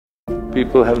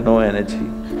people have no energy?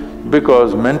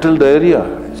 Because mental diarrhea.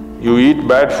 You eat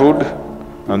bad food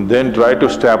and then try to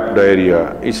stop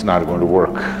diarrhea, it's not going to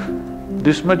work.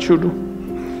 This much you do.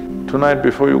 Tonight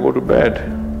before you go to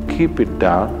bed, keep it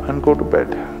down and go to bed.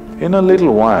 In a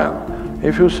little while,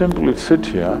 if you simply sit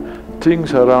here,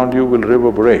 things around you will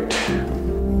reverberate.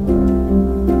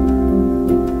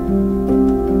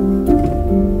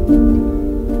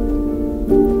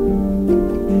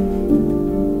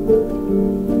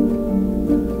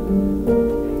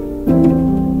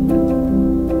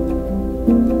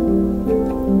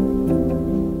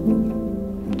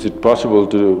 Is it possible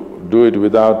to do it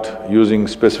without using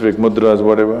specific mudras,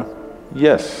 whatever?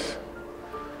 Yes.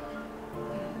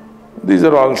 These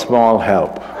are all small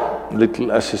help,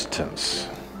 little assistance.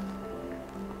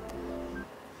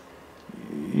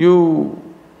 You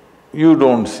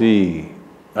don't see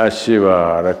a Shiva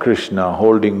or a Krishna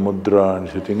holding mudra and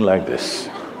sitting like this,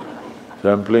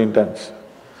 simply intense.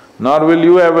 Nor will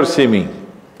you ever see me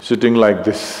sitting like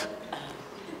this.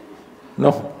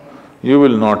 No, you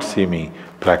will not see me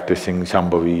practicing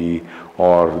Shambhavi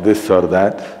or this or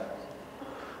that.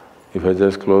 If I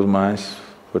just close my eyes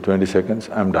for 20 seconds,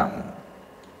 I'm done.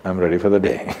 I'm ready for the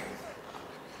day.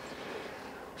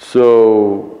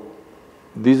 So,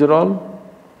 this is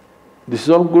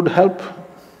all good help.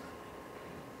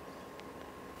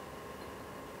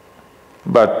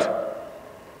 But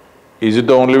is it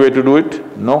the only way to do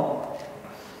it? No.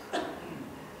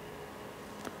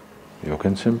 You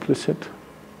can simply sit.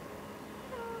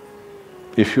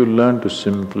 If you learn to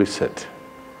simply sit,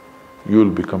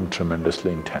 you'll become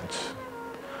tremendously intense.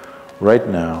 Right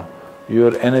now,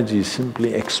 your energy is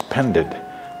simply expended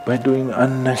by doing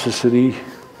unnecessary,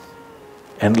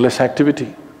 endless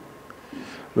activity.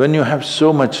 When you have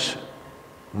so much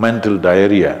mental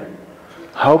diarrhea,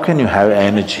 how can you have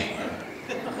energy?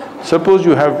 Suppose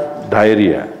you have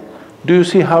diarrhea, do you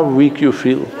see how weak you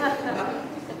feel?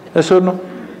 Yes or no?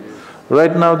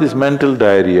 Right now this mental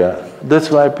diarrhea, that's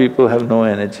why people have no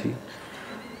energy.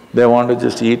 They want to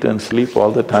just eat and sleep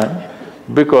all the time,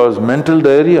 because mental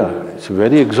diarrhea, it's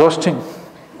very exhausting.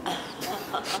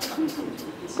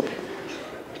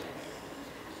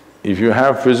 If you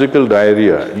have physical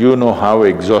diarrhea, you know how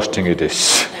exhausting it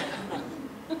is.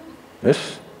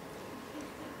 Yes?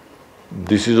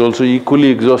 This is also equally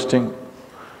exhausting.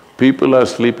 People are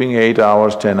sleeping 8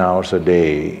 hours, 10 hours a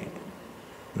day,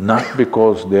 not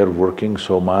because they're working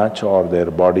so much or their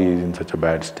body is in such a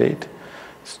bad state,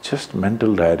 it's just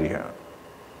mental diarrhea.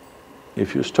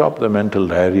 If you stop the mental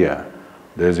diarrhea,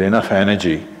 there's enough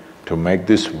energy to make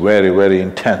this very, very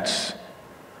intense.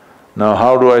 Now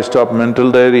how do I stop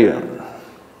mental diarrhea?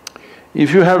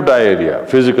 If you have diarrhea,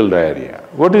 physical diarrhea,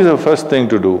 what is the first thing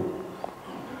to do?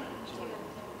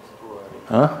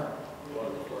 Huh?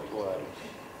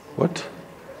 What?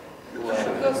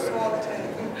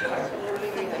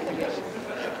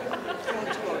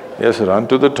 Yes, run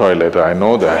to the toilet, I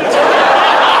know that.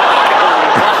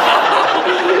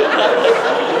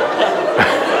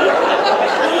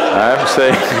 I'm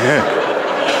saying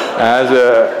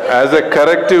as a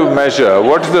corrective measure,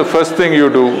 what's the first thing you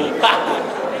do?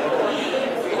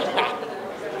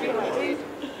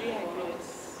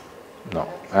 No,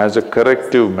 as a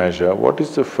corrective measure, what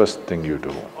is the first thing you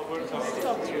do?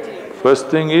 First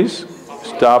thing is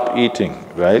stop eating,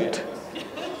 right?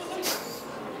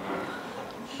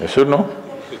 Yes or no?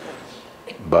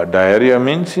 But diarrhea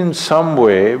means in some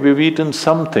way we've eaten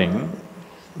something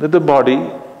that the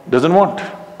body doesn't want.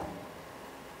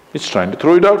 It's trying to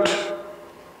throw it out.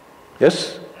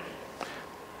 Yes?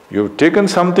 You've taken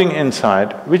something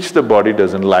inside which the body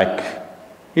doesn't like,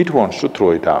 it wants to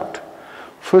throw it out.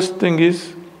 First thing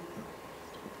is,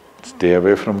 stay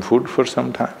away from food for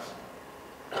some time.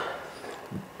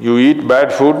 You eat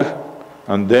bad food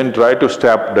and then try to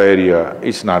stop diarrhea,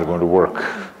 it's not going to work.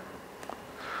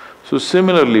 So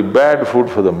similarly, bad food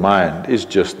for the mind is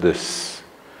just this.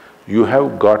 You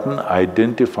have gotten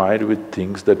identified with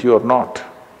things that you are not.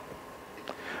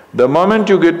 The moment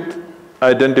you get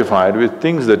identified with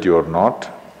things that you are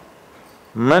not,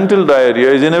 mental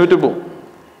diarrhea is inevitable.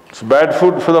 It's bad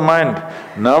food for the mind.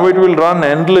 Now it will run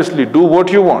endlessly, do what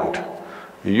you want.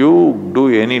 You do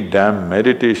any damn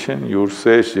meditation, you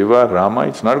say Shiva, Rama,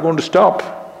 it's not going to stop.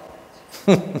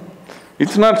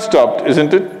 It's not stopped,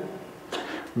 isn't it?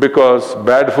 Because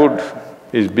bad food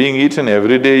is being eaten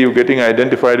every day, you're getting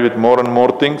identified with more and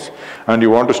more things and you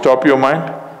want to stop your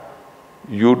mind,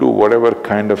 you do whatever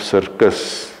kind of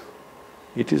circus,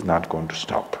 it is not going to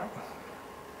stop.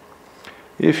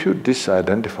 If you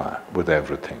disidentify with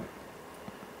everything,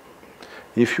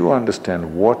 if you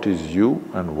understand what is you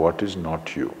and what is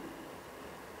not you,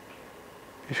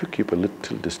 If you keep a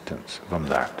little distance from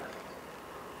that,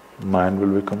 mind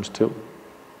will become still.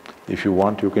 If you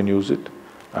want, you can use it,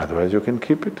 otherwise you can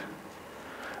keep it.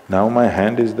 Now my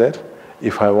hand is there,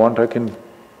 if I want I can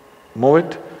move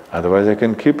it, otherwise I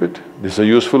can keep it. This is a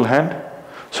useful hand.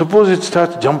 Suppose it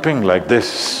starts jumping like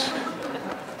this.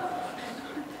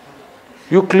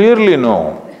 You clearly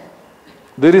know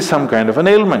there is some kind of an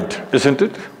ailment, isn't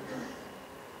it?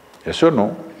 Yes or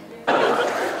no?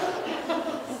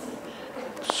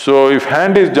 So if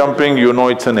hand is jumping, you know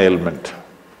it's an ailment.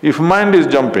 If mind is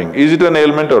jumping, is it an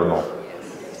ailment or no?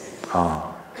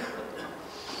 Ah.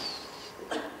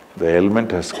 The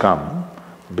ailment has come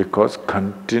because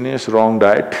continuous wrong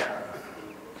diet.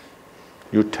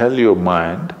 You tell your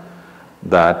mind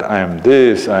that I am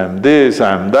this, I am this,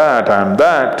 I am that, I am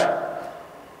that.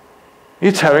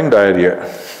 It's having diarrhea.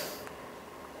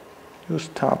 You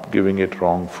stop giving it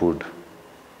wrong food.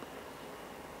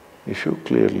 If you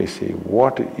clearly see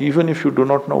what… even if you do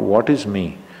not know what is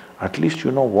me, at least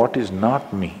you know what is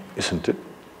not me, isn't it?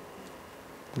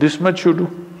 This much you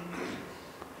do.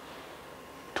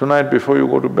 Tonight before you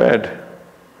go to bed,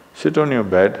 sit on your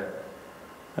bed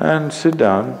and sit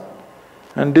down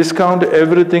and discount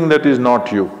everything that is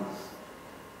not you.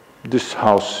 This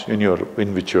house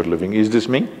in which you're living, is this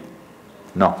me?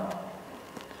 No.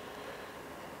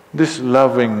 This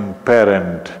loving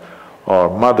parent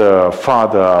or mother,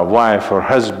 father, wife or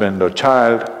husband or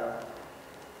child,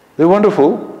 they're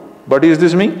wonderful, but is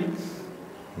this me?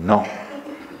 No.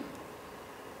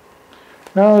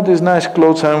 Now these nice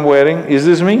clothes I'm wearing, is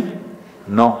this me?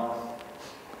 No.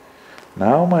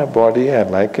 Now my body, I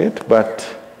like it,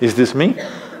 but is this me?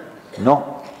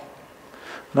 No.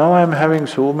 Now I'm having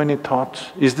so many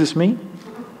thoughts, is this me?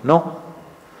 No.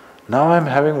 Now I'm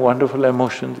having wonderful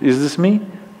emotions, is this me?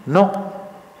 No.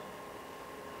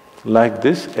 Like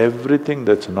this, everything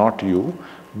that's not you,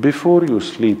 before you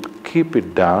sleep, keep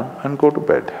it down and go to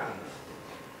bed.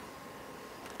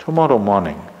 Tomorrow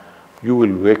morning, you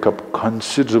will wake up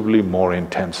considerably more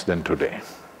intense than today.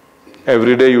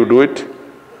 Every day you do it.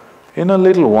 In a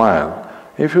little while,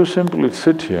 if you simply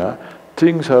sit here,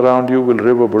 things around you will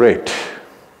reverberate.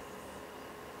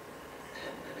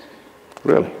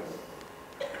 Really.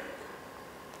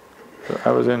 I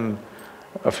was in…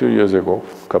 a few years ago,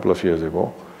 couple of years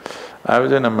ago, I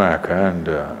was in America and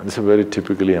this is a very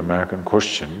typically American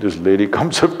question. This lady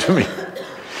comes up to me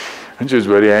and she's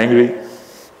very angry.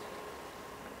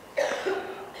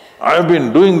 I've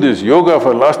been doing this yoga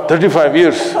for last 35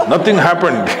 years, nothing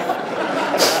happened.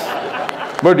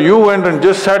 But you went and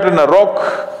just sat on a rock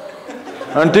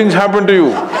and things happened to you.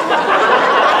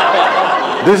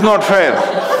 This is not fair.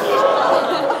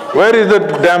 Where is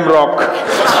that damn rock?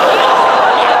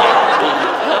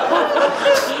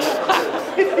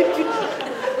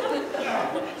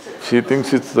 She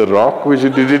thinks it's the rock which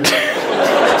did it.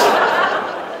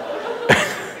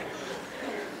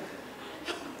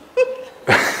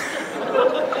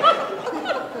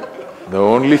 The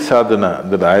only sadhana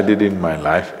that I did in my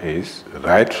life is,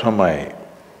 right from my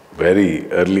very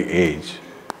early age,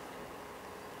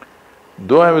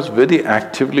 though I was very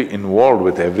actively involved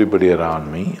with everybody around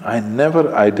me, I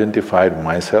never identified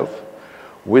myself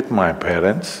with my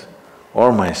parents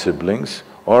or my siblings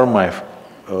or my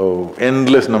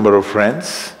endless number of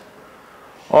friends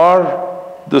or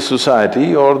the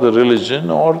society or the religion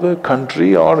or the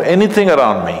country or anything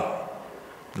around me.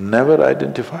 Never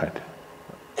identified.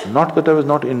 Not that I was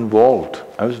not involved,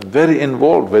 I was very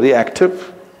involved, very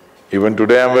active. Even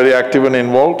today I'm very active and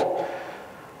involved,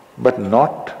 but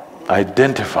not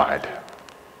identified.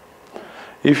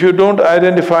 If you don't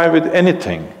identify with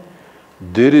anything,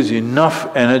 there is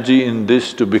enough energy in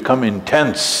this to become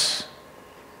intense.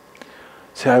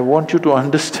 See, I want you to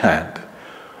understand,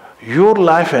 your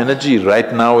life energy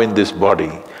right now in this body,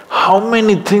 how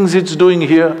many things it's doing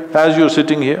here as you're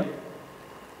sitting here?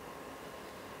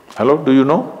 Hello, do you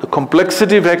know the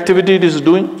complexity of activity it is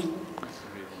doing?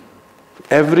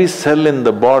 Every cell in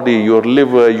the body, your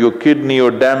liver, your kidney,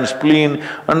 your damn spleen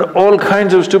and all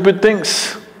kinds of stupid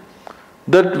things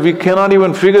that we cannot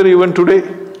even figure even today.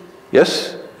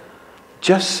 Yes?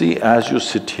 Just see as you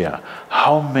sit here,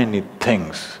 how many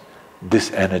things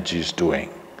this energy is doing.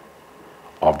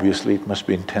 Obviously it must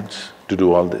be intense to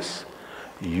do all this.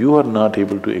 You are not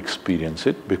able to experience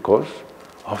it because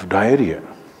of diarrhea.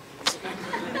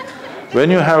 When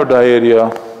you have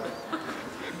diarrhea,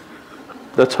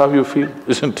 that's how you feel,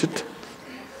 isn't it?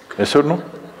 Yes or no?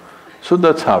 So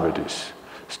that's how it is.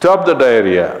 Stop the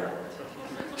diarrhea.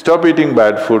 Stop eating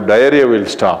bad food, diarrhea will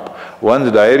stop.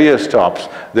 Once diarrhea stops,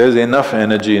 there's enough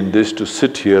energy in this to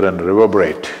sit here and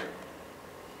reverberate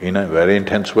in a very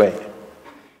intense way.